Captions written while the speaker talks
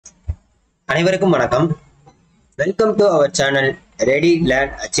அனைவருக்கும் வணக்கம். Welcome to our channel ready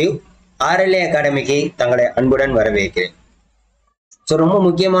learn achieve. RLA அகாடமிக்கு தங்களை அன்புடன் வரவேற்கிறேன். ஸோ ரொம்ப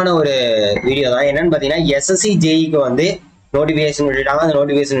முக்கியமான ஒரு வீடியோ தான். என்னன்னு பார்த்தீங்கன்னா SSC JEக்கு வந்து நோட்டிஃபிகேஷன் விட்டுட்டாங்க. அந்த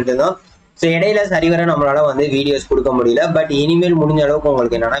நோட்டிஃபிகேஷன் விட்டுருந்தோம். ஸோ இடையில சரிவர நம்மளால வந்து வீடியோஸ் கொடுக்க முடியல. பட் இனிமேல் முடிஞ்ச அளவுக்கு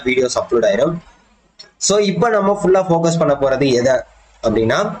உங்களுக்கு என்னன்னா வீடியோஸ் அப்லோட் ஆயிரும். ஸோ இப்போ நம்ம ஃபுல்லாக ஃபோக்கஸ் பண்ண போகிறது எதை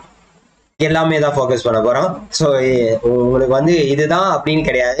அப்படின்னா எல்லாமே தான் ஃபோக்கஸ் பண்ண போகிறோம். ஸோ உங்களுக்கு வந்து இதுதான் அப்படின்னு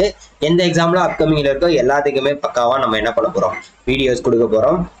கிடையாது. எந்த எக்ஸாமில் அப்கமிங்கில் இருக்கோ எல்லாத்துக்குமே பக்காவாக நம்ம என்ன பண்ண போகிறோம், வீடியோஸ் கொடுக்க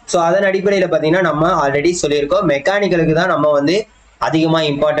போகிறோம். ஸோ அதன் அடிப்படையில் பார்த்தீங்கன்னா நம்ம ஆல்ரெடி சொல்லியிருக்கோம், மெக்கானிக்கலுக்கு தான் நம்ம வந்து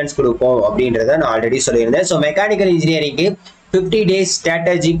அதிகமாக இம்பார்ட்டன்ஸ் கொடுப்போம் அப்படின்றத நான் ஆல்ரெடி சொல்லியிருந்தேன். So mechanical இன்ஜினியரிங்க்கு 50 days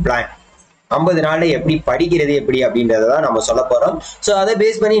strategy plan, 50 நாள்ல எப்படி படிக்கிறது எப்படி அப்படின்றத தான் நம்ம சொல்ல போறோம். ஸோ அதை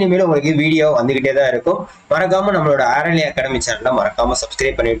பேஸ் பண்ணி இனிமேல் உங்களுக்கு வீடியோ வந்துகிட்டே தான் இருக்கும். மறக்காம நம்மளோட RLA அகாடமி சேனலை மறக்காம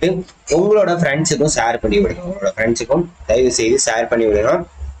சப்ஸ்கிரைப் பண்ணிட்டு உங்களோட ஃப்ரெண்ட்ஸுக்கும் ஷேர் பண்ணி விடுங்க. உங்களோட ஃப்ரெண்ட்ஸுக்கும் தயவு செய்து ஷேர் பண்ணி விடுங்க.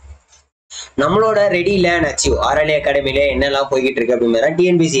 நம்மளோட ரெடி லேர்ன் அச்சீவ் RLA அகாடமியில என்னெல்லாம் போய்கிட்டு இருக்கு அப்படின்னா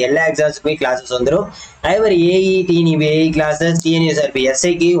TNPSC எல்லா எக்ஸாம்ஸுக்குமே கிளாஸஸ் வந்துடும். அதே மாதிரி AE TNPSC கிளாஸஸ்,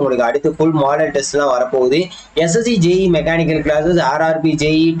 TNPSC உங்களுக்கு அடுத்து ஃபுல் மாடல் டெஸ்ட் எல்லாம் வரப்போகுது. SSC JE mechanical classes, RRB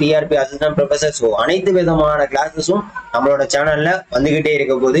JE TRP assistant professor, so அனைத்து விதமான கிளாஸஸும் நம்மளோட சேனல்ல வந்துகிட்டே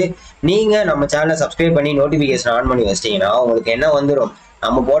இருக்க போது. நீங்க நம்ம சேனலை சப்ஸ்கிரைப் பண்ணி நோட்டிபிகேஷன் ஆன் பண்ணி வச்சிட்டீங்கன்னா உங்களுக்கு என்ன வந்துடும்,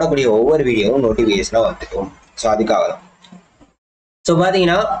 நம்ம போடக்கூடிய ஒவ்வொரு வீடியோவும் நோட்டிபிகேஷனா வந்துடும். ஸோ அதுக்காக தான். ஸோ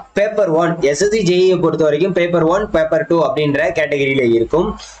பார்த்தீங்கன்னா பேப்பர் 1 SSC JEயை பொறுத்த வரைக்கும் பேப்பர் 1 பேப்பர் 2 அப்படின்ற கேட்டகரியில இருக்கும்.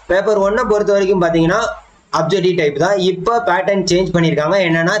 பேப்பர் 1 பொறுத்த வரைக்கும் பார்த்தீங்கன்னா அப்ஜெக்டிவ் டைப் தான். இப்போ பேட்டர்ன் சேஞ்ச் பண்ணியிருக்காங்க.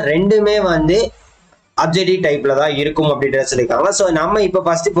 என்னன்னா ரெண்டுமே வந்து அப்ஜெக்டிவ் டைப்ல தான் இருக்கும் அப்படின்ற சொல்லியிருக்காங்க. ஸோ நம்ம இப்போ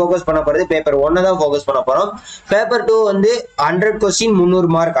ஃபர்ஸ்ட் ஃபோக்கஸ் பண்ண போறது பேப்பர் 1 தான் ஃபோக்கஸ் பண்ண போறோம். பேப்பர் 2 வந்து 100 கொஸ்டின்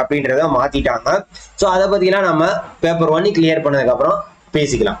 300 மார்க் அப்படின்றத மாத்திட்டாங்க. ஸோ அதை பத்திலாம் நம்ம பேப்பர் 1 கிளியர் பண்ணதுக்கு அப்புறம்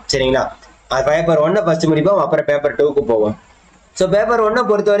பேசிக்கலாம், சரிங்களா? பேப்பர் 1 ஃபர்ஸ்ட் முடிப்போம், அப்புறம் பேப்பர் 2க்கு போவோம். ஸோ பேப்பர் 1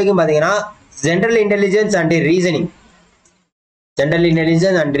 பொறுத்த வரைக்கும் பார்த்தீங்கன்னா general intelligence and reasoning,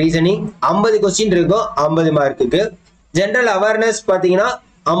 50 question இருக்கும் 50 மார்க்குக்கு. ஜென்ரல் அவேர்னஸ் பார்த்தீங்கன்னா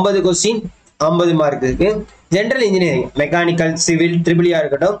 50 கொஸ்டின் 50 மார்க்குக்கு. ஜென்ரல் இன்ஜினியரிங் மெக்கானிக்கல் சிவில் ட்ரிபிளியா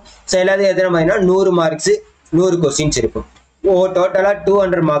இருக்கட்டும், ஸோ எல்லாத்தையும் எத்தனை பார்த்தீங்கன்னா 100 மார்க்ஸ் 100 கொஸ்டின்ஸ் இருக்கும். டோட்டலாக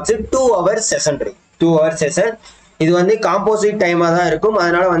 200 மார்க்ஸ் 2 hours செஷன் இருக்கு. 2 hours செஷன். இது வந்து காம்போசிட் டைமா தான் இருக்கும்.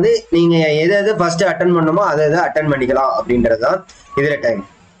 அதனால வந்து நீங்க எதை ஃபர்ஸ்ட் அட்டன் பண்ணுமோ அதை அட்டன் பண்ணிக்கலாம் அப்படின்றது தான் இதுல டைம்.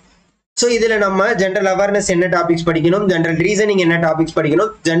 ஸோ இதுல நம்ம ஜென்ரல் அவேர்னஸ் என்ன டாபிக்ஸ் படிக்கணும், ஜென்ரல் ரீசனிங் என்ன டாபிக்ஸ்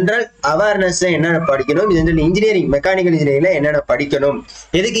படிக்கணும், ஜென்ரல் அவேர்னஸ்ல என்னென்ன படிக்கணும், ஜென்ரல் இன்ஜினியரிங் மெக்கானிக்கல் இன்ஜினியரிங்ல என்னென்ன படிக்கணும்,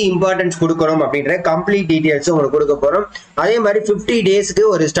 எதுக்கு இம்பார்ட்டன்ஸ் கொடுக்கணும் அப்படின்ற கம்ப்ளீட் டீடைல்ஸ் உங்களுக்கு கொடுக்க போறோம். அதே மாதிரி 50 daysக்கு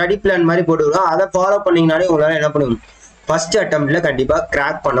ஒரு ஸ்டடி பிளான் மாதிரி போட்டுக்கிறோம். அதை ஃபாலோ பண்ணீங்கனாலே உங்களால என்ன பண்ணும், ஃபர்ஸ்ட் அட்டெம்ப்ட்ல கண்டிப்பா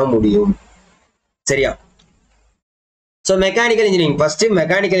கிராக் பண்ண முடியும், சரியா? So mechanical engineering first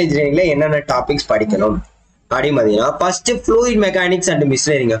mechanical இன்ஜினியரிங்ல என்னென்ன டாபிக்ஸ் படிக்கணும் அப்படின்னு பார்த்தீங்கன்னா ஃபர்ஸ்ட் ஃப்ளூயிட் மெக்கானிக்ஸ் அண்ட்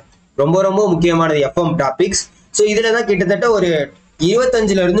மிஷினரிங்க ரொம்ப ரொம்ப முக்கியமானது FM டாபிக்ஸ். ஸோ இதுல தான் கிட்டத்தட்ட ஒரு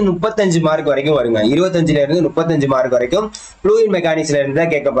 25ல இருந்து 35 மார்க் வரைக்கும் வருங்க. 25ல இருந்து 35 மார்க் வரைக்கும் ஃப்ளூயிட் மெக்கானிக்ஸ்ல இருந்து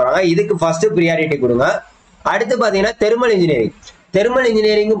தான் கேட்க போறாங்க. இதுக்கு ஃபர்ஸ்ட் ப்ரியாரிட்டி கொடுங்க. அடுத்து பார்த்தீங்கன்னா தெர்மல் இன்ஜினியரிங். தெர்மல்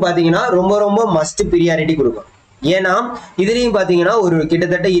இன்ஜினியரிங்கும் பார்த்தீங்கன்னா ரொம்ப ரொம்ப மஸ்ட் ப்ரியாரிட்டி கொடுக்கும். ஏன்னா இதுலயும் பாத்தீங்கன்னா ஒரு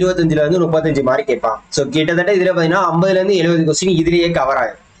கிட்டத்தட்ட 25ல இருந்து 35 மார்க் கேட்பான். ஸோ கிட்டத்தட்ட இதுல பாத்தீங்கன்னா 50ல இருந்து 70 கொஸ்டின் இதுலயே கவர்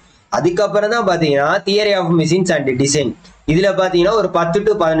ஆகும். அதுக்கப்புறம் தான் பாத்தீங்கன்னா theory of machines and design, இதுல பாத்தீங்கன்னா ஒரு 10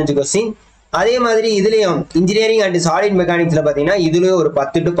 to 15 கொஸ்டின். அதே மாதிரி இதுலயும் இன்ஜினியரிங் அண்ட் சாலிட் மெக்கானிக்ஸ்ல பாத்தீங்கன்னா இதுலயும் ஒரு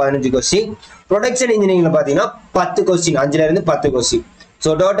 10 to 15 கொஸ்டின். ப்ரொடக்ஷன் இன்ஜினியரிங்ல பாத்தீங்கன்னா 10 கொஸ்டின், 5ல இருந்து 10 கொஸ்டின்.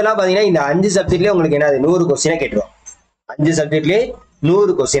 ஸோ டோட்டலா பாத்தீங்கன்னா இந்த 5 சப்ஜெக்ட்லயே உங்களுக்கு என்னது 100 கொஸ்டினா கேட்டுருவாங்க. 5 சப்ஜெக்ட்லயே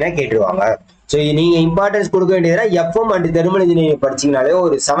 100 கொஸ்டினா கேட்டுருவாங்க. ஸோ நீங்க இம்பார்ட்டன்ஸ் கொடுக்க வேண்டியதுனா FM அண்ட் தெர்மல் இன்ஜினியரிங் படிச்சீங்கனாலே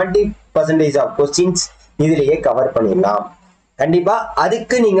ஒரு 70% ஆஃப் கொஸ்டின்ஸ் இதுலயே கவர் பண்ணிடலாம். கண்டிப்பா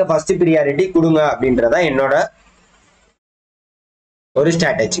அதுக்கு நீங்க ஃபர்ஸ்ட் ப்ரியாரிட்டி கொடுங்க அப்படின்றதா என்னோட ஒரு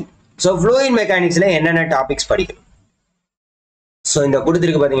ஸ்ட்ராட்டஜி. ஸோ ஃப்ளூயிட் மெக்கானிக்ஸ்ல என்னென்ன டாபிக்ஸ் படிக்கணும், ஸோ இந்த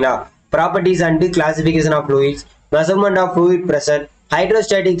கொடுத்துருக்கு பாத்தீங்கன்னா properties and classification of fluids, measurement of fluid pressure,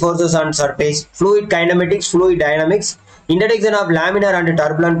 hydrostatic forces on surface, fluid kinematics, fluid dynamics, introduction of laminar and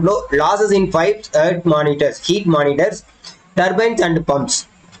turbulent flow, losses in pipes, earth monitors, heat monitors, turbines and pumps.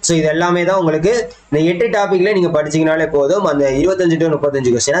 So இது எல்லாமே தான் உங்களுக்கு இந்த 8 டாபிக்ல நீங்க படிச்சீங்கனாலே போதும், அந்த 25 to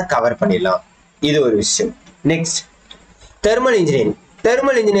 35 கொஸ்டினா cover பண்ணிடலாம். இது ஒரு விஷயம். Next thermal engineering.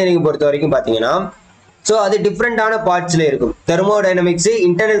 Thermal engineering பொறுத்த வரைக்கும் பாத்தீங்கன்னா ஸோ அது டிஃப்ரெண்டான பார்ட்ஸ்ல இருக்கும். Thermodynamics,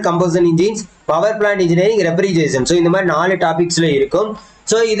 internal combustion engines, power plant engineering, refrigeration. So இந்த மாதிரி 4 டாபிக்ஸ்ல இருக்கும்.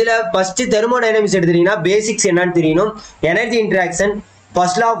 ஸோ இதுல ஃபர்ஸ்ட் தெர்மோடைனமிக்ஸ் எடுத்துட்டீங்கன்னா பேசிக்ஸ் என்னன்னு தெரியணும். Energy interaction,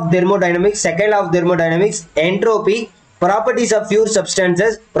 first law of thermodynamics, second law of thermodynamics, entropy, properties of pure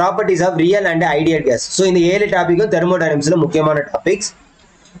substances, properties of real and ideal case. So இந்த 7 டாபிக்கும் தெர்மோடைனமிக்ஸ்ல முக்கியமான topics.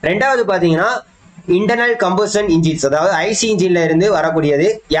 ரெண்டாவது பாத்தீங்கன்னா இன்டர்னல் கம்பஷன் இன்ஜின்ஸ், அதாவது ஐசி இன்ஜின்ல இருந்து வரக்கூடியது.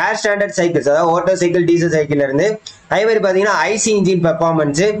 ஏர் ஸ்டாண்டர்ட் சைக்கிள்ஸ், அதாவது ஓட்டோ சைக்கிள், டீசல் சைக்கிள்ல இருந்து. அதே மாதிரி பாத்தீங்கன்னா IC engine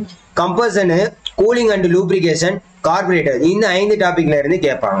performance, combustion, cooling and lubrication, carburettor, இந்த 5 டாபிக்ல இருந்து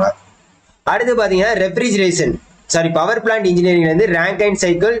கேட்பாங்க. அடுத்து பாத்தீங்கன்னா ரெஃப்ரிஜரேஷன் பவர் பிளான்ட் இன்ஜினியரிங்ல இருந்து ரேங்கைன்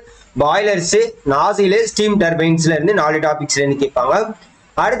சைக்கிள், பாய்லர்ஸ், நாசில், ஸ்டீம் டர்பைன்ஸ்ல இருந்து 4 டாபிக்ஸ்ல இருந்து கேட்பாங்க.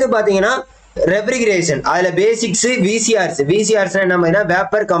 அடுத்து பாத்தீங்கன்னா ரெஃப்ரிஜரேஷன், அதுல பேசிக்ஸ், விசிஆர்ஸ் என்ன மாதிரினா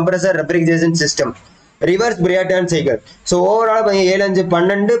vapour compressor refrigeration system, reverse பிரியாட்டன் cycle. So overall 7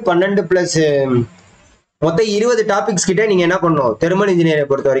 5 12 plus மொத்தம் 20 டாபிக்ஸ் கிட்ட நீங்க என்ன பண்ணணும், தெர்மல் இன்ஜினியரை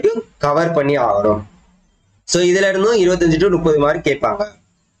பொறுத்த வரைக்கும் கவர் பண்ணி ஆகணும். ஸோ இதுல இருந்தும் 25 to 30 மார்க் கேட்பாங்க.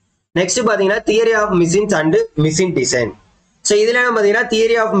 நெக்ஸ்ட் பாத்தீங்கன்னா theory of machines and machine design. So இதுல என்ன பாத்தீங்கன்னா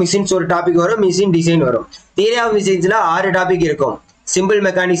தியரி ஆஃப் மிஷின்ஸ் ஒரு டாபிக் வரும், மிஷின் டிசைன் வரும். தியரி ஆஃப் மிஷின்ஸ்ல 6 டாபிக் இருக்கும். Simple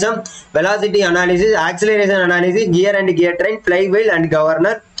mechanism, velocity analysis, acceleration analysis, gear and gear train, flywheel and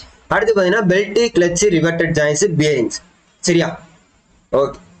governor. அடுத்து பாத்தீங்கன்னா belt, clutch, reverted joints, bearings. சரியா?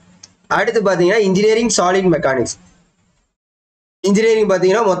 ஓகே. அடுத்து பாத்தீங்கன்னா இன்ஜினியரிங் சாலிட் மெக்கானிக்ஸ். இன்ஜினியரிங்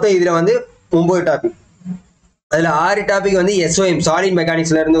பாத்தீங்கன்னா மொத்தம் இதுல 9 டாபிக். அதுல 6 டாபிக் எஸ்ஓஎம் சாலிட்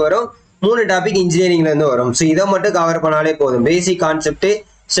மெக்கானிக்ஸ்ல இருந்து வரும், 3 டாபிக் இன்ஜினியரிங்ல இருந்து வரும். ஸோ இதை மட்டும் கவர் பண்ணாலே போதும். Basic concept,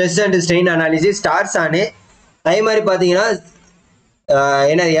 stress and strain analysis, stars ஆனு, அதே மாதிரி பாத்தீங்கன்னா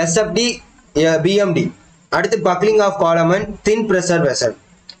என்ன எஸ்எஃப்டி, பிஎம்டி. அடுத்து buckling of column, thin pressure vessel.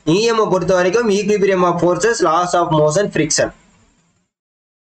 இஎம் பொறுத்த வரைக்கும் equilibrium of forces, loss of motion, friction.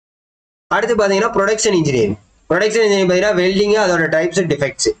 அடுத்து பாத்தீங்கன்னா ப்ரொடக்ஷன் இன்ஜினியரிங். ப்ரொடக்ஷன் இன்ஜினியரிங் பாத்தீங்கன்னா வெல்டிங், அதோட டைப்ஸ்,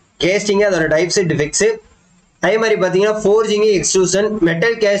 டிஃபெக்ட்ஸ், கேஸ்டிங், அதோட டைப்ஸ், டிஃபெக்ட்ஸ். அதே மாதிரி பாத்தீங்கன்னா forging, extrusion,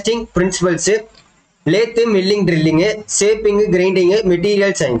 metal casting principles, lathe, milling, drilling, shaping, grinding,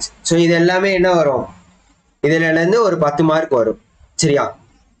 material science. So இது எல்லாமே என்ன வரும், இதுல இருந்து ஒரு 10 மார்க் வரும். சரியா?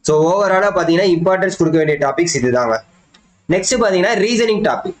 ஸோ ஓவராலா பாத்தீங்கன்னா இம்பார்ட்டன்ஸ் கொடுக்க வேண்டிய டாபிக்ஸ் இதுதாங்க. நெக்ஸ்ட் பாத்தீங்கன்னா ரீசனிங்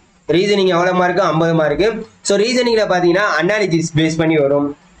டாபிக். ரீசனிங் எவ்வளவு மார்க்கு? 50 மார்க்கு. ஸோ ரீசனிங்ல பாத்தீங்கன்னா அனாலிசிஸ் பேஸ் பண்ணி வரும்,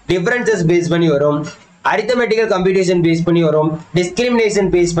 டிஃபரன்சஸ் பேஸ் பண்ணி வரும், அரித்தமெட்டிக்கல் கம்ப்யூட்டேஷன் பேஸ் பண்ணி வரும்,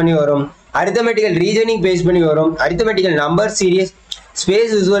 டிஸ்கிரிமினேஷன் பேஸ் பண்ணி வரும், அரித்தமெட்டிக்கல் ரீசனிங் பேஸ் பண்ணி வரும், அரித்தமெட்டிக்கல் number series,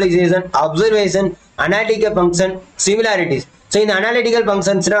 space visualisation, observation, analytical function, similarities. So இந்த அனாலிட்டிக்கல்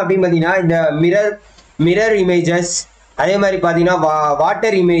ஃபங்க்ஷன்ஸ்னா அப்படின்னு பாத்தீங்கன்னா இந்த மிரர் இமேஜஸ், அதே மாதிரி பாத்தீங்கன்னா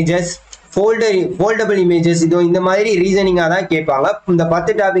வாட்டர் இமேஜஸ், ஃபோல்டபிள் இமேஜஸ், இதோ இந்த மாதிரி ரீசனிங்கா தான் கேட்பாங்க. இந்த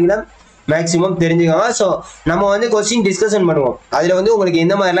 10 டாபிக் தான் மேக்ஸிமம் தெரிஞ்சுக்கோங்க. ஸோ நம்ம கொஸ்டின் டிஸ்கஷன் பண்ணுவோம். அதுல உங்களுக்கு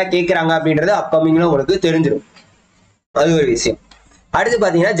எந்த மாதிரிலாம் கேட்கறாங்க அப்படின்றது அப்கமிங்ல உங்களுக்கு தெரிஞ்சிடும். அது ஒரு விஷயம். அடுத்து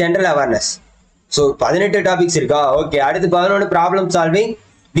பாத்தீங்கன்னா ஜெனரல் அவேர்னஸ். ஸோ 18 டாபிக்ஸ் இருக்கா? ஓகே. அடுத்து 11 problem solving,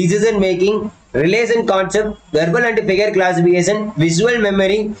 decision making, relation concept, verbal and figure classification, visual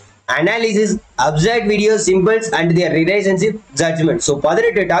memory, analysis, observe video symbols and their relationship, judgement. So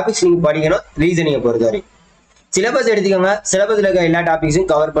 18 topics நீங்க படிக்கணும் ரீசனிங்கை பொறுத்தவரை. சிலபஸ் எடுத்துக்கோங்க. சிலபஸ்ல இருக்க எல்லா டாபிக்ஸும்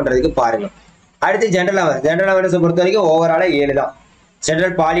கவர் பண்றதுக்கு பாருங்க. அடுத்து ஜெனரல் அவேர்னஸ் பொறுத்த வரைக்கும் ஓவராலா 7 தான்.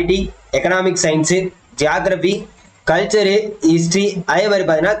 General polity, economic science, geography, culture, history, அதே மாதிரி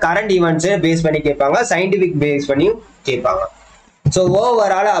பாத்தீங்கன்னா கரண்ட் ஈவெண்ட்ஸ் பேஸ் பண்ணி கேட்பாங்க, சயின்டிபிக் பேஸ் பண்ணியும் கேட்பாங்க. ஸோ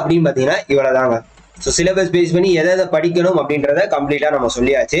ஓவராலா அப்படின்னு பாத்தீங்கன்னா இவ்வளவுதாங்க. ஸோ சிலபஸ் பேஸ் பண்ணி எதை படிக்கணும் அப்படின்றத கம்ப்ளீட்டா நம்ம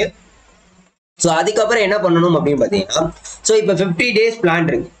சொல்லியாச்சு. ஸோ அதுக்கப்புறம் என்ன பண்ணணும் அப்படின்னு பாத்தீங்கன்னா, ஸோ இப்போ 50 days பிளான்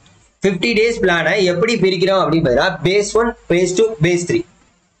இருக்கு. 50 days பிளானை எப்படி பிரிக்கிறோம் அப்படின்னு பாத்தீங்கன்னா base 1, base 2, base 3.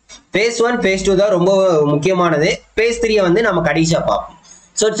 Base 1, base 2 தான் ரொம்ப முக்கியமானது. பேஸ் 3 நம்ம கடைசியா பார்ப்போம்.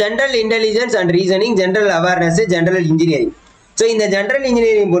 So general intelligence and reasoning, general awareness, general engineering. So இந்த ஜென்ரல்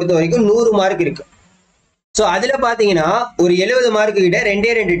இன்ஜினியரிங் பொறுத்த வரைக்கும் 100 மார்க் இருக்கு. ஸோ அதுல பாத்தீங்கன்னா ஒரு 70 மார்க்கு கிட்ட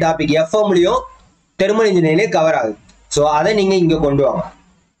 2 டாபிக் எஃப்எம்லயும் தெர்மல் இன்ஜினியரிங் கவர் ஆகுது. ஸோ அதை நீங்க இங்க கொண்டு வாங்க.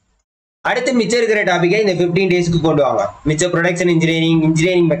 அடுத்து மிச்சம் இருக்கிற டாபிக்கை இந்த 15 டேஸ்க்கு கொண்டு வாங்க. மிச்ச ப்ரொடக்ஷன் இன்ஜினியரிங்,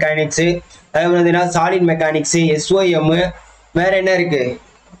 இன்ஜினியரிங் மெக்கானிக்ஸ், அதே மாதிரி சாலிட் மெக்கானிக்ஸ், எஸ்ஓஎம், வேற என்ன இருக்கு,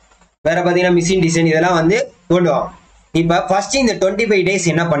 வேற பாத்தீங்கன்னா மிஷின் டிசைன், இதெல்லாம் கொண்டு வாங்க. இப்ப ஃபர்ஸ்ட் இந்த 25 டேஸ்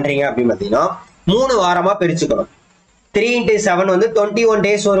என்ன பண்றீங்க அப்படின்னு பாத்தீங்கன்னா 3 வாரமா பிரிச்சுக்கணும். 3 into 7 21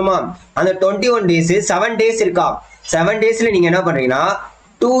 டேஸ் வருமா? அந்த 21 டேஸ் 7 டேஸ் இருக்கா? 7 டேஸ்ல நீங்க என்ன பண்றீங்கன்னா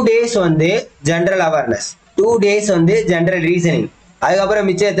 2 days general awareness, 2 days general reasoning, அதுக்கப்புறம்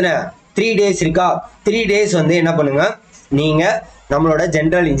மிச்சம் எத்தனை 3 டேஸ் இருக்கா? 3 டேஸ் என்ன பண்ணுங்க, நீங்க நம்மளோட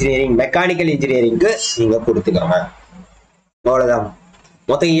ஜெனரல் இன்ஜினியரிங், மெக்கானிக்கல் இன்ஜினியரிங்க்கு நீங்க கொடுத்துக்கோங்க. அவ்வளவுதான்.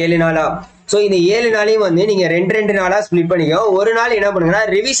 மொத்தம் 7 நாளா. ஸோ இந்த 7 நாளையும் நீங்க 2 நாளா ஸ்பிளிட் பண்ணிக்கோ. ஒரு நாள் என்ன பண்ணுங்கன்னா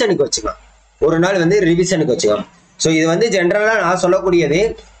ரிவிஷனுக்கு வச்சுக்கலாம். ஒரு நாள் ரிவிஷனுக்கு வச்சுக்கலாம். ஸோ இது ஜென்ரலா நான் சொல்லக்கூடியது.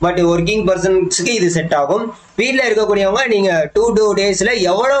 பட் ஒர்க்கிங் பர்சன்ஸ்க்கு இது செட் ஆகும். வீட்டில் இருக்கக்கூடியவங்க நீங்க 2 டேஸ்ல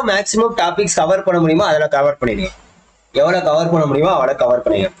எவ்வளவு மேக்ஸிமம் டாபிக்ஸ் கவர் பண்ண முடியுமோ அதெல்லாம் கவர் பண்ணிடுங்க. எவ்வளவு கவர் பண்ண முடியுமோ அவ்வளவு கவர்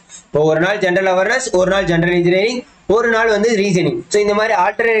பண்ணுங்க. இப்போ ஒரு நாள் ஜெனரல் அவேர்னஸ், ஒரு நாள் ஜெனரல் இன்ஜினியரிங், ஒரு நாள் ரீசனிங். ஸோ இந்த மாதிரி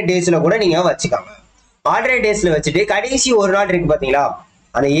ஆல்டர்னேட் டேஸ்ல கூட நீங்க வச்சுக்காங்க. ஆல்டர்னேட் டேஸ்ல வச்சுட்டு கடைசி ஒரு நாள் இருக்கு பாத்தீங்களா,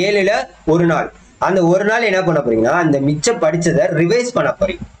 அந்த 7ல ஒரு நாள் அந்த ஒரு நாள் என்ன பண்ண போறீங்கன்னா அந்த மிச்சம் படிச்சதை ரிவைஸ் பண்ண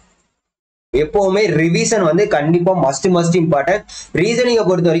போறீங்க. எப்பவுமே ரிவிஷன் வந்து கண்டிப்பா மஸ்ட் இம்பார்ட்டன்ட். ரீசனிங்கை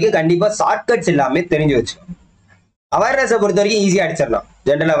பொறுத்த வரைக்கும் கண்டிப்பா ஷார்ட்கட்ஸ் எல்லாமே தெரிஞ்சு வச்சுக்கணும். அவேர்னஸை பொறுத்த வரைக்கும் ஈஸியா அடிச்சிடலாம்.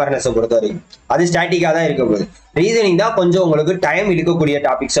 ஜென்ரல் அவேர்னஸை பொறுத்த வரைக்கும் அது ஸ்டாட்டிக்கா தான் இருக்க போகுது. ரீசனிங் தான் கொஞ்சம் உங்களுக்கு டைம் இழுக்கக்கூடிய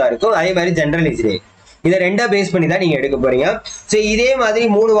டாபிக்ஸா இருக்கும். அதே மாதிரி ஜென்ரல் இன்ஜினியரிங் இதை ரெண்டா பேஸ் பண்ணி தான் நீங்க எடுக்க போறீங்க. ஸோ இதே மாதிரி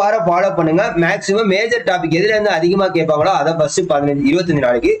 3 வாரம் ஃபாலோ பண்ணுங்க. மேக்ஸிமம் மேஜர் டாபிக் எதுல இருந்து அதிகமா கேட்பாங்களோ அதை ஃபர்ஸ்ட் 15-25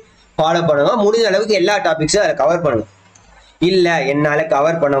 நாளைக்கு ஃபாலோ பண்ணுங்க. முடிஞ்ச அளவுக்கு எல்லா டாபிக்ஸும் அதை கவர் பண்ணுங்க. இல்ல என்னால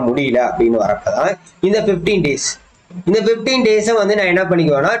கவர் பண்ண முடியல அப்படின்னு வரப்பதான் இந்த 15 டேஸ், இந்த 15 டேஸை வந்து நான் என்ன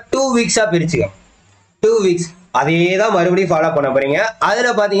பண்ணிக்குவேன்னா 2 வீக்ஸா பிரிச்சுக்கேன். 2 வீக்ஸ் அதே தான் மறுபடியும் ஃபாலோ பண்ண போறீங்க. அதுல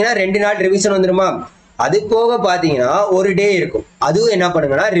பாத்தீங்கன்னா 2 நாள் ரிவிஷன் வந்துருமா, அது போக பாத்தீங்கன்னா ஒரு டே இருக்கும், அதுவும் என்ன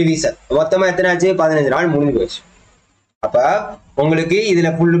பண்ணுங்கன்னா ரிவிஷன். மொத்தமா எத்தனை ஆச்சு, 15 நாள் முடிஞ்சு போச்சு. அப்ப உங்களுக்கு இதுல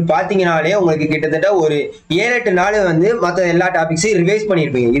ஃபுல் பாத்தீங்கன்னாலே உங்களுக்கு கிட்டத்தட்ட ஒரு 7-8 நாள் வந்து மற்ற எல்லா டாபிக்ஸையும் ரிவைஸ்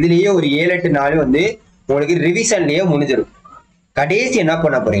பண்ணிருப்பீங்க. இதுலயே ஒரு 7-8 நாள் வந்து உங்களுக்கு ரிவிஷன்லயே முடிஞ்சிடும். கடைசி என்ன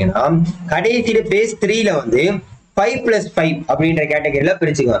பண்ண போறீங்கன்னா கடைசியில பேஸ் 3ல வந்து 5+5 அப்படின்ற கேட்டகரியில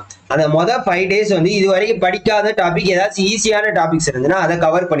பிரிச்சுக்கலாம். அந்த மொதல் 5 டேஸ் வந்து இது வரைக்கும் படிக்காத டாபிக் ஏதாச்சும் ஈஸியான டாபிக்ஸ் இருந்துன்னா அதை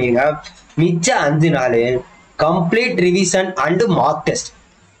கவர் பண்ணிருங்க. மிச்ச 5 நாள் complete revision and mark test.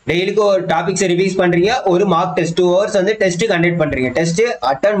 டெய்லிக்கு ஒரு டாபிக்ஸை ரிவைஸ் பண்றீங்க, ஒரு மார்க் டெஸ்ட் 2 hours வந்து டெஸ்ட் கண்டக்ட் பண்றீங்க. டெஸ்ட்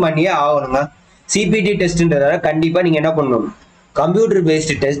அட்டன் பண்ணியே ஆகணுங்க. சிபிடி டெஸ்ட்ன்றதால கண்டிப்பா நீங்க என்ன பண்ணணும், கம்ப்யூட்டர்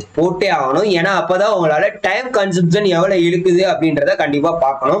பேஸ்டு டெஸ்ட் போட்டே ஆகணும். ஏன்னா அப்பதான் உங்களால டைம் கன்சம்ஷன் எவ்வளவு இருக்குது அப்படின்றத கண்டிப்பா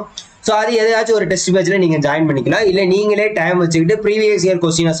பார்க்கணும். ஸோ அது எதாச்சும் ஒரு டெஸ்ட் பேட்ச்ல நீங்க ஜாயின் பண்ணிக்கலாம். இல்லை நீங்களே டைம் வச்சுக்கிட்டு ப்ரீவியஸ் இயர்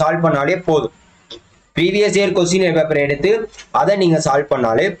கொஸ்டினை சால்வ் பண்ணாலே போதும். ப்ரீவியஸ் இயர் கொஸ்டின் பேப்பர் எடுத்து அதை நீங்க சால்வ்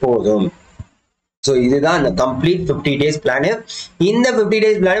பண்ணாலே போதும். ஸோ இதுதான் அந்த கம்ப்ளீட் 50 டேஸ் பிளானு. இந்த 50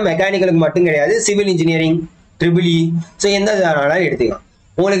 டேஸ் பிளான் மெக்கானிக்கலுக்கு மட்டும் கிடையாது, civil engineering, triple E, so எந்த வேணாலும் எடுத்துக்கலாம்.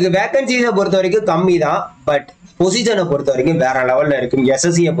 உங்களுக்கு வேகன்சிஸை பொறுத்த வரைக்கும் கம்மி தான், பட் பொசிஷனை பொறுத்த வரைக்கும் வேற லெவல்ல இருக்கும்.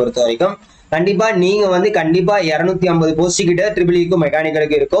 எஸ்எஸ்சியை பொறுத்த வரைக்கும் கண்டிப்பா நீங்க வந்து கண்டிப்பா 250 போஸ்ட் கிட்ட ட்ரிபிள்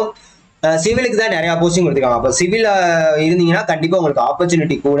மெக்கானிக்கலுக்கு இருக்கும். சிவிலுக்கு தான் நிறைய போஸ்டிங் கொடுத்துருக்காங்க. அப்போ சிவில் இருந்தீங்கன்னா கண்டிப்பா உங்களுக்கு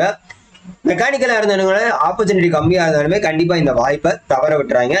ஆப்பர்ச்சுனிட்டி கூட. மெக்கானிக்கலா இருந்தாலுமே ஆப்பர்ச்சுனிட்டி கம்மியா இருந்தாலுமே கண்டிப்பா இந்த வாய்ப்பை தவற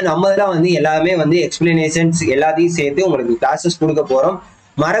விட்டுறாங்க. நம்ம இதெல்லாம் வந்து எல்லாமே வந்து எக்ஸ்பிளனேஷன்ஸ் எல்லாத்தையும் சேர்த்து உங்களுக்கு கிளாஸஸ் கொடுக்க போறோம்.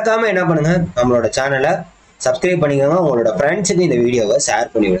 மறக்காம என்ன பண்ணுங்க, நம்மளோட சேனலை சப்ஸ்கிரைப் பண்ணிக்கோங்க. உங்களோட ஃப்ரெண்ட்ஸுக்கு இந்த வீடியோவை ஷேர்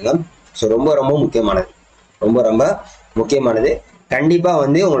பண்ணி விடுங்க. ஸோ ரொம்ப முக்கியமானது, ரொம்ப முக்கியமானது. கண்டிப்பா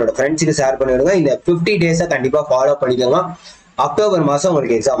வந்து உங்களோட ஃப்ரெண்ட்ஸுக்கு ஷேர் பண்ணி விடுங்க. இந்த 50 டேஸை கண்டிப்பா ஃபாலோ பண்ணிக்கோங்க. அக்டோபர் மாசம்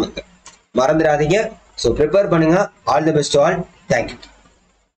உங்களுக்கு எக்ஸாம் இருக்கு, மறந்துடாதீங்க. ஸோ ப்ரிப்பேர் பண்ணுங்க. All the best all. Thank you.